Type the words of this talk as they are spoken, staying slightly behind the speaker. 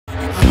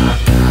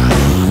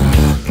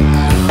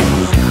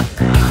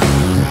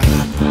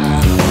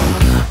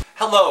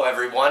Hello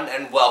everyone,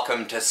 and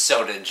welcome to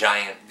Soda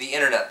Giant, the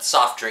internet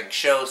soft drink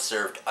show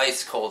served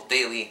ice cold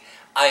daily.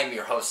 I am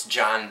your host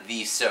John,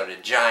 the Soda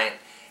Giant,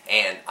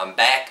 and I'm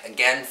back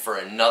again for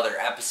another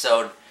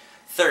episode.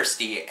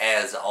 Thirsty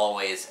as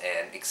always,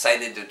 and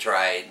excited to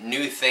try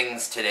new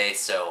things today,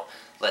 so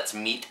let's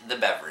meet the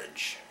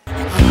beverage.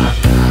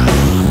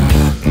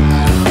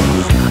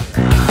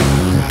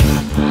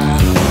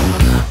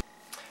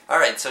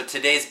 Alright, so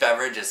today's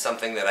beverage is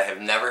something that I have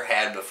never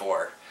had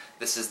before.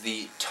 This is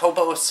the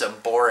Topo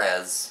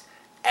Sabores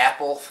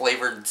Apple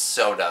Flavored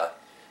Soda,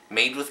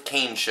 made with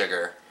cane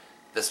sugar.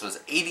 This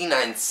was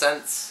 89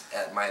 cents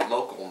at my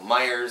local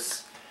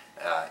Meijer's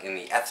in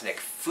the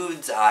ethnic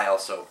foods aisle,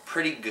 so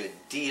pretty good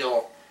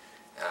deal.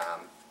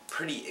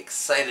 Pretty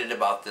excited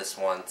about this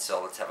one,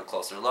 so let's have a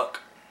closer look.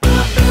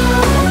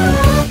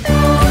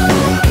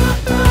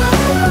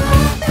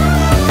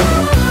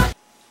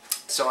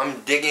 So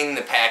I'm digging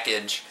the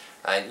package.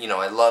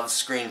 I love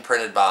screen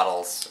printed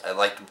bottles. I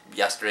liked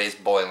yesterday's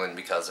Boylan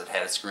because it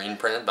had a screen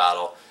printed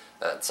bottle.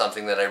 It's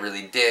something that I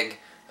really dig.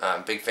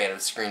 I'm a big fan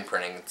of screen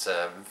printing. It's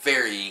a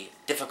very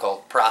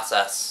difficult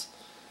process.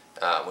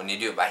 When you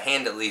do it by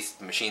hand, at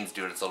least, machines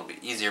do it, it's a little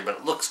bit easier, but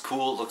it looks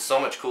cool. It looks so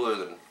much cooler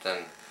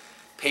than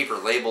paper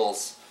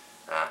labels.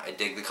 I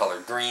dig the color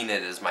green.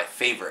 It is my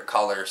favorite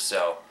color,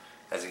 so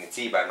as you can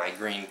see by my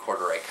green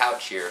corduroy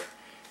couch here,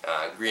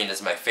 green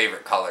is my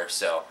favorite color,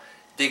 so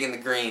digging the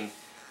green.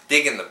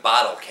 Digging the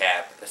bottle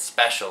cap,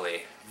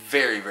 especially.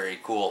 Very, very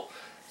cool.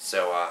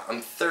 So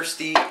I'm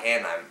thirsty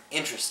and I'm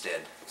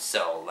interested.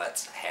 So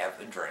let's have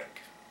a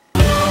drink.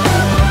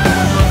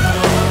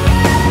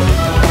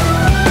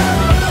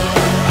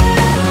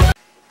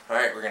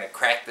 Alright, we're going to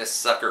crack this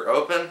sucker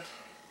open.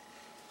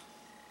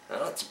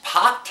 Oh, it's a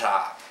pop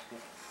top.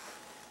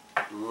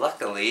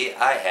 Luckily,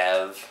 I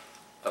have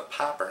a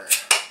popper.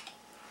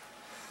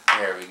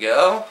 There we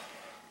go.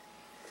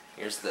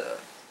 Here's the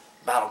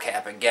bottle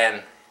cap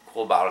again.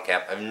 Cool bottle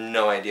cap. I have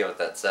no idea what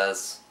that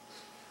says.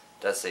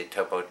 It does say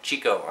Topo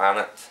Chico on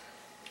it.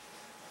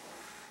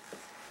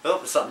 Oh,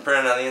 there's something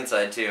printed on the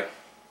inside too.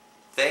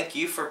 Thank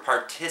you for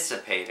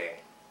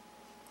participating.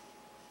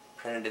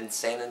 Printed in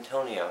San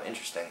Antonio.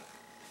 Interesting.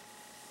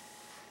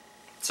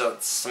 So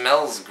it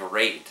smells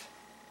great.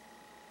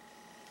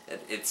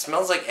 It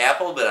smells like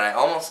apple, but I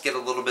almost get a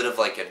little bit of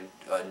like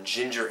a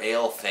ginger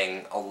ale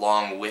thing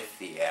along with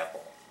the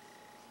apple.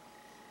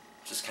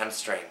 Just kind of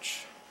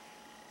strange.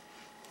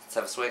 Let's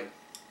have a swig.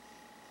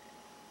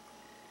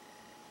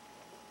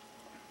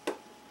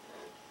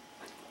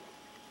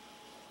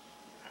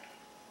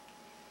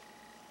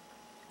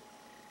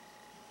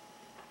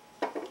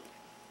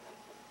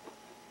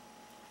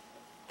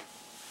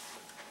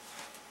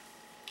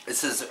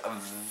 This is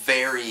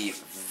very,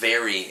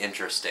 very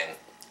interesting.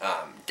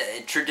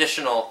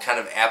 Traditional kind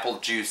of apple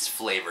juice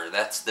flavor.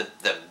 That's the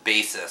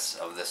basis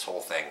of this whole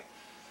thing.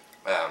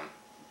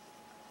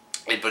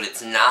 But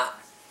it's not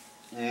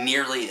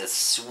nearly as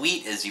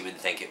sweet as you would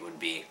think it would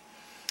be,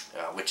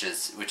 which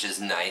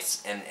is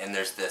nice. And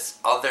there's this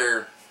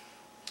other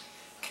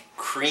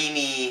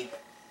creamy,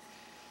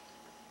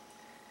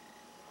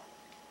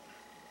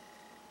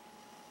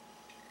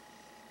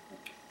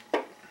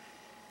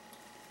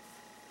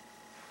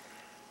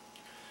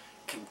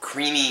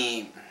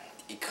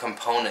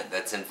 component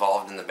that's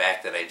involved in the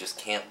back that I just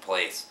can't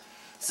place.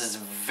 This is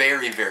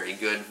very, very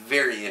good,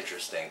 very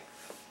interesting.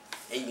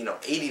 And,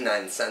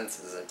 89 cents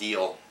is a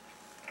deal.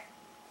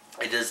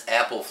 It is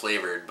apple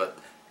flavored, but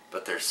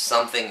there's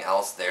something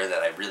else there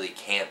that I really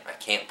can't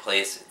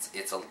place.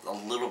 It's a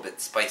little bit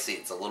spicy.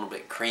 It's a little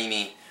bit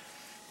creamy.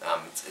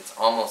 It's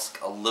almost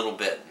a little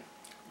bit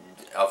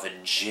of a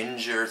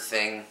ginger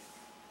thing.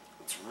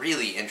 It's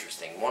really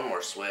interesting. One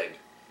more swig.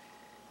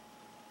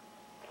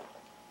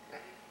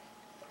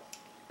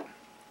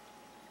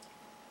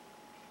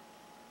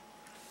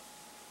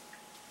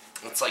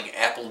 It's like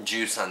apple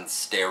juice on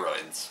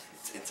steroids.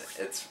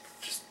 It's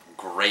just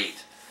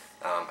great.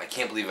 I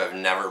can't believe I've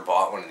never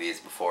bought one of these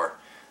before.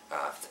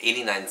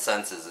 89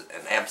 cents is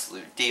an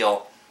absolute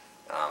deal.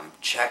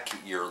 Check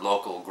your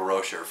local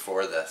grocer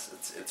for this.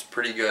 It's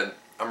pretty good.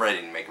 I'm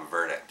ready to make a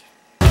verdict.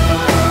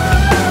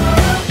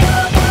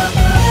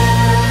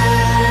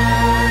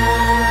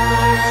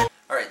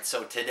 Alright,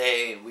 so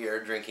today we are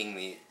drinking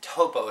the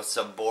Topo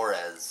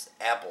Sabores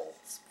Apple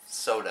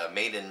Soda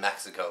made in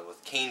Mexico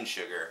with cane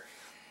sugar.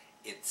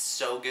 It's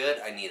so good,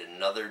 I need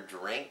another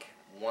drink.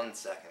 1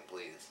 second,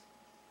 please.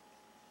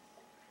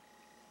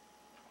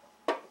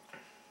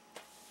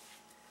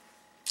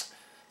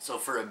 So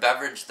for a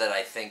beverage that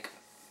I think,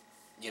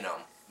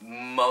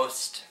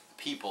 most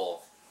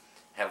people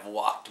have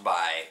walked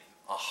by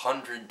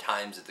 100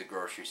 times at the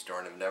grocery store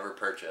and have never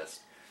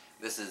purchased,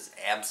 this is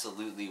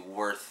absolutely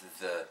worth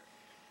the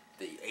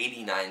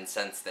 89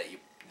 cents that you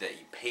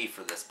pay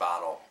for this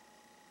bottle.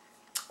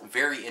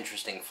 Very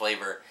interesting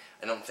flavor.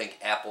 I don't think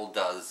Apple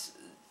does.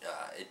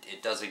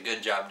 It does a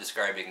good job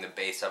describing the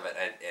base of it,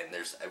 and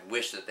I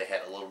wish that they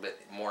had a little bit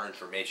more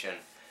information.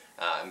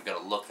 I'm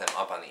going to look them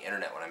up on the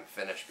internet when I'm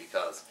finished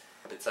because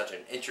it's such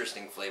an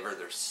interesting flavor.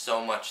 There's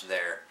so much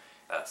there.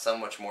 so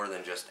much more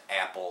than just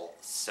apple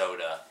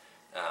soda.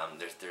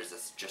 There's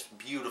this just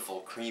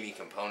beautiful creamy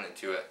component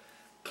to it.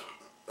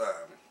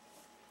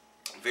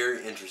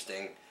 Very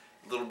interesting,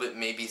 a little bit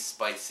maybe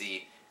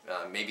spicy,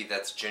 maybe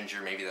that's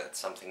ginger, maybe that's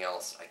something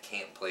else, I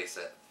can't place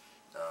it.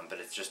 But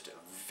it's just a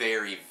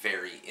very,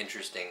 very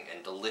interesting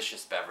and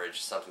delicious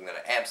beverage, something that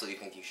I absolutely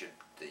think you should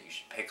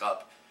pick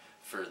up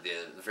for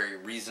the very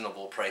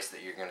reasonable price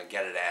that you're going to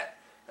get it at.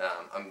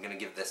 I'm going to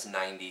give this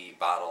 90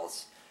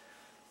 bottles.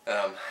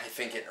 I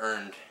think it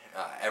earned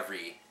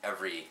every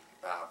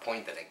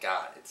point that it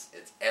got.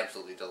 It's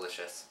absolutely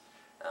delicious.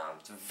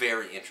 It's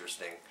very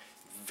interesting.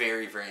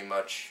 Very, very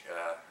much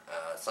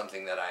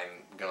something that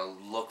I'm going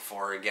to look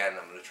for again.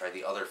 I'm going to try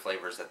the other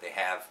flavors that they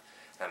have.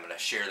 I'm going to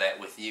share that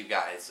with you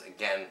guys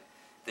again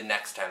the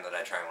next time that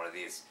I try one of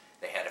these.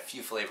 They had a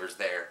few flavors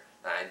there.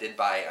 I did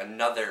buy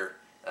another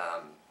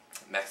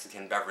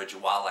Mexican beverage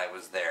while I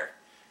was there.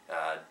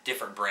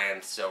 Different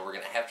brand, so we're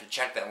going to have to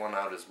check that one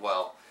out as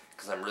well,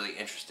 because I'm really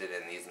interested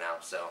in these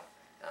now. So,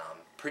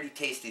 pretty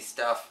tasty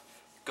stuff.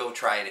 Go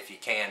try it if you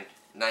can.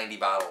 90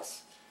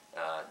 bottles.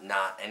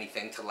 Not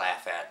anything to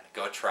laugh at.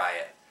 Go try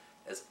it.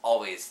 As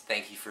always,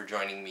 thank you for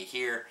joining me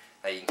here.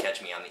 You can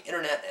catch me on the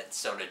internet at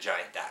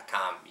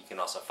sodagiant.com. You can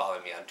also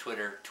follow me on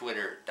Twitter,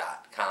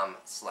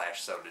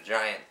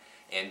 twitter.com/sodagiant,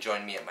 and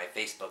join me at my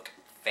Facebook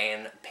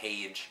fan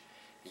page.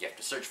 You have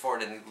to search for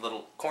it in the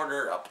little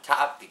corner up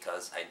top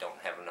because I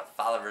don't have enough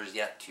followers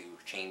yet to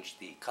change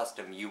the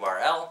custom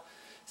URL.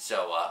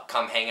 So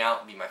come hang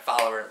out, be my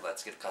follower,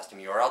 let's get a custom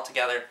URL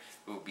together.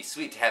 It would be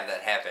sweet to have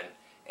that happen.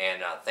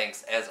 And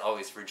thanks as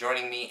always for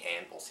joining me,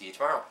 and we'll see you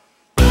tomorrow.